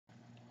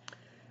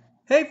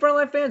Hey,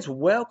 Frontline fans,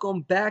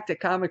 welcome back to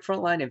Comic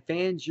Frontline. And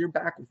fans, you're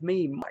back with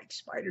me, Mike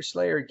Spider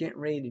Slayer, getting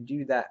ready to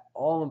do that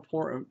all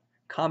important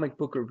comic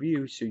book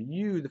review so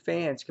you, the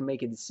fans, can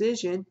make a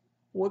decision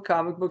what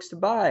comic books to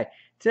buy.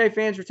 Today,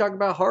 fans, we're talking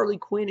about Harley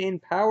Quinn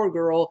and Power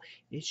Girl,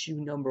 issue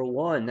number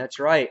 1. That's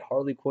right,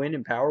 Harley Quinn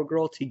and Power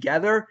Girl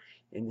together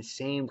in the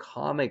same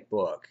comic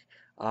book.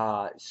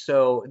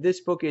 So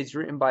this book is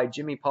written by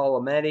Jimmy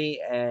Palometi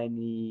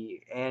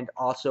and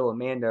also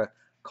Amanda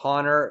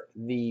Connor.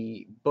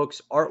 The book's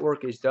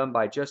artwork is done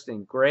by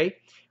Justin Gray.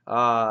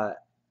 Uh,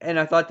 and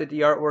I thought that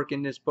the artwork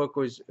in this book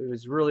was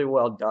really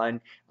well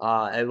done.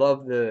 I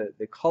love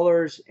the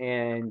colors,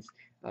 and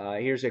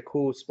here's a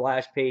cool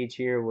splash page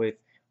here with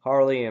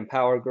Harley and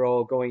Power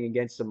Girl going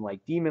against some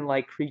like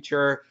demon-like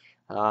creature.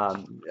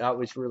 That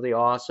was really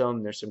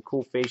awesome. There's some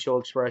cool facial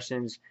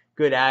expressions,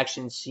 good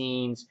action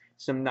scenes,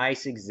 some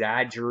nice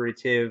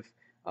exaggerative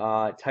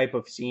type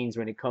of scenes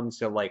when it comes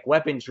to like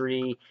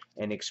weaponry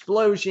and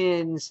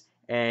explosions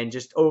and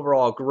just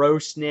overall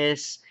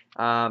grossness.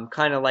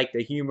 Kind of like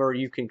the humor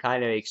you can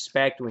kind of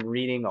expect when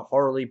reading a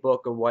Harley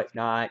book or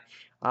whatnot.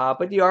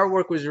 But the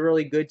artwork was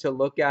really good to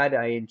look at.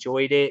 I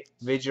enjoyed it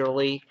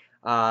visually.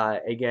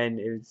 Again,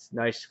 it's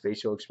nice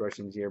facial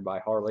expressions here by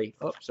Harley.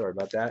 Oh, sorry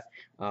about that.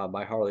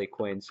 By Harley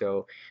Quinn.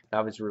 So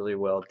that was really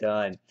well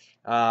done.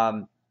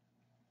 Um,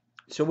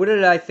 so what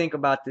did I think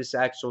about this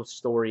actual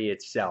story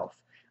itself?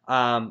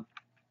 Um,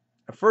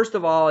 First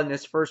of all, in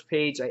this first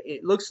page,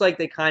 it looks like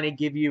they kind of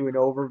give you an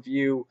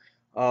overview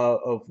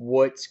of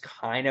what's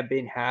kind of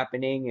been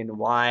happening and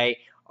why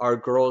our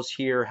girls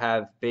here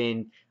have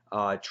been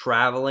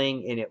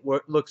traveling. And it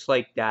looks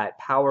like that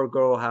Power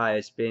Girl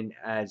has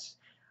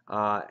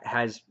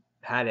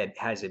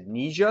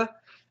amnesia,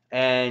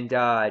 and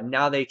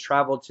now they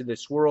travel to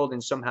this world,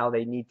 and somehow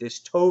they need this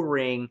toe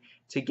ring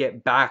to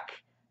get back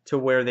to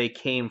where they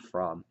came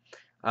from.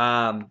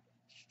 Um,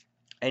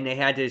 and they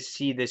had to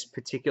see this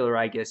particular,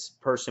 I guess,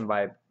 person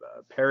by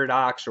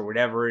paradox or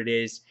whatever it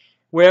is,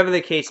 wherever the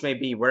case may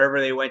be, wherever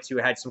they went to,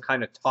 had some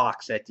kind of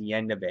talks at the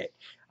end of it.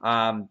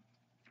 Um,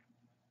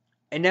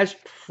 and that's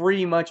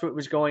pretty much what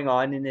was going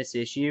on in this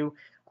issue.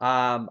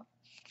 Um,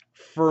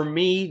 for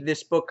me,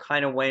 this book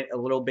kind of went a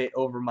little bit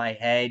over my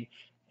head,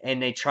 and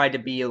they tried to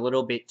be a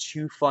little bit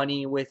too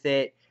funny with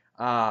it.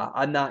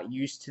 I'm not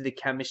used to the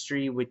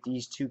chemistry with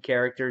these two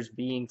characters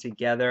being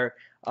together.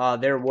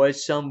 There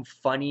was some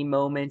funny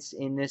moments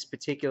in this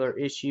particular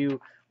issue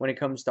when it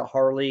comes to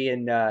Harley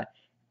and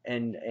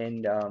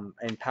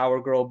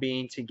Power Girl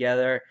being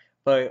together,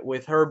 but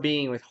with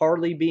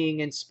Harley being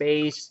in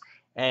space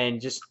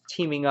and just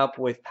teaming up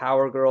with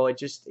Power Girl,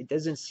 it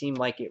doesn't seem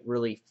like it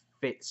really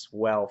fits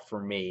well for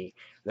me.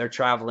 They're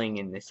traveling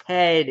in this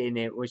head, and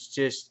it was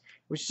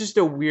just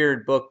a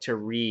weird book to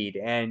read.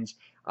 And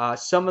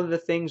some of the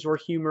things were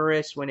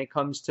humorous when it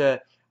comes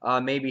to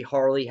maybe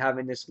Harley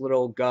having this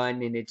little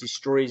gun and it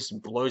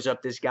blows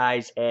up this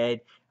guy's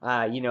head.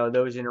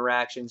 Those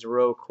interactions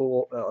were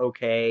cool,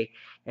 okay.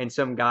 And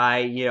some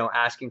guy,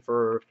 asking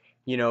for,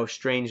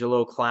 strange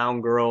little clown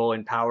girl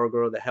and Power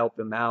Girl to help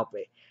him out.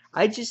 But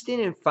I just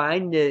didn't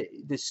find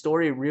the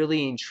story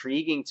really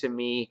intriguing to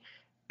me,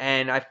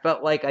 and I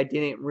felt like I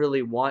didn't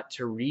really want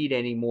to read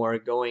anymore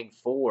going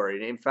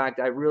forward. In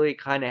fact, I really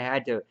kind of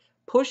had to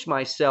push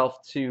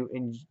myself to,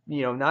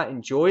 not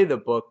enjoy the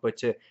book, but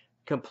to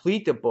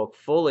complete the book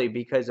fully,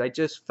 because I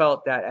just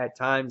felt that at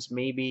times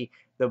maybe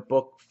the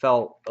book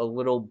felt a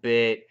little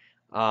bit,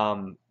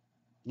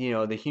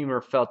 the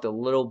humor felt a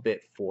little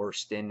bit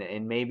forced,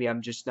 and maybe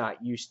I'm just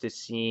not used to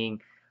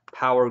seeing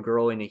Power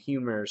Girl in a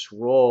humorous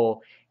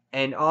role.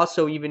 And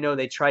also, even though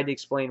they tried to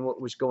explain what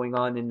was going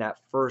on in that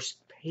first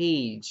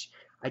page,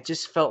 I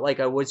just felt like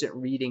I wasn't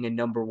reading a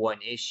number one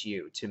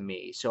issue to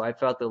me. So I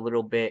felt a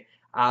little bit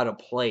out of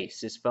place.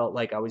 This felt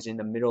like I was in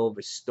the middle of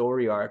a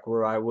story arc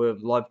where I would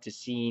have loved to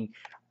seen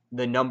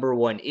the number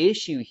one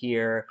issue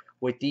here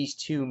with these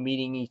two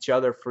meeting each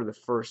other for the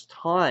first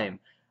time.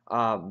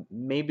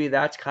 Maybe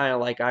that's kind of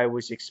like I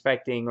was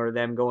expecting, or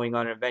them going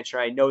on an adventure.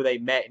 I know they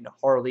met in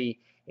Harley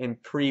in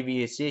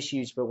previous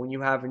issues, but when you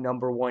have a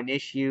number one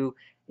issue,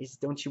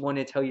 don't you want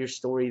to tell your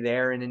story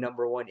there in a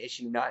number one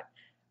issue, not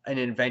an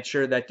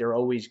adventure that they're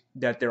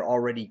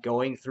already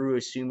going through,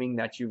 assuming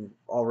that you've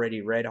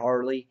already read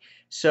Harley?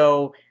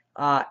 So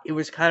it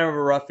was kind of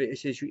a rough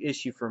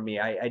issue for me.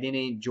 I didn't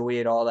enjoy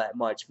it all that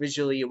much.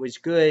 Visually, it was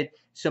good.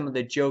 Some of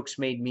the jokes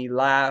made me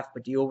laugh,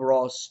 but the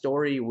overall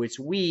story was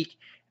weak.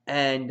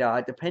 And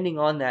depending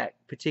on that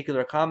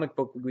particular comic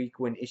book week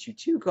when issue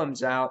 2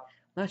 comes out,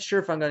 I'm not sure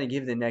if I'm going to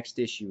give the next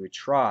issue a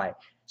try.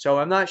 So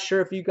I'm not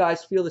sure if you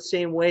guys feel the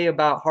same way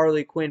about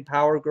Harley Quinn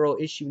Power Girl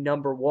issue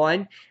number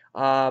 1,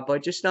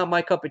 but just not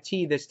my cup of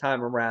tea this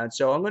time around.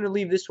 So I'm going to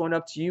leave this one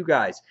up to you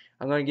guys.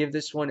 I'm going to give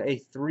this one a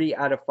 3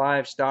 out of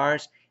 5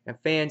 stars. And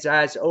fans,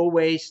 as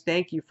always,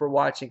 thank you for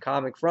watching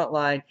Comic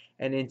Frontline.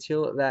 And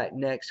until that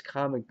next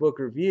comic book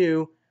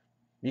review,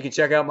 you can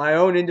check out my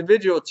own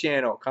individual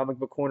channel, Comic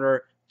Book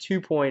Corner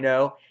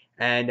 2.0,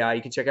 and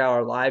you can check out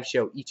our live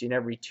show each and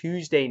every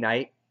Tuesday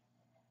night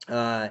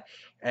uh,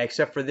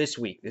 except for this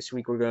week. This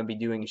week we're going to be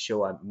doing a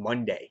show on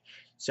Monday.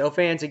 So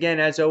fans, again,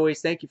 as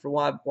always, thank you for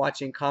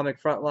watching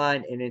Comic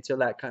Frontline, and until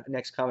that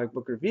next comic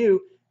book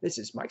review, this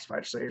is Mike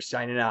Spider Slayer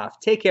signing off.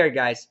 Take care,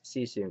 guys.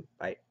 See you soon.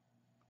 Bye.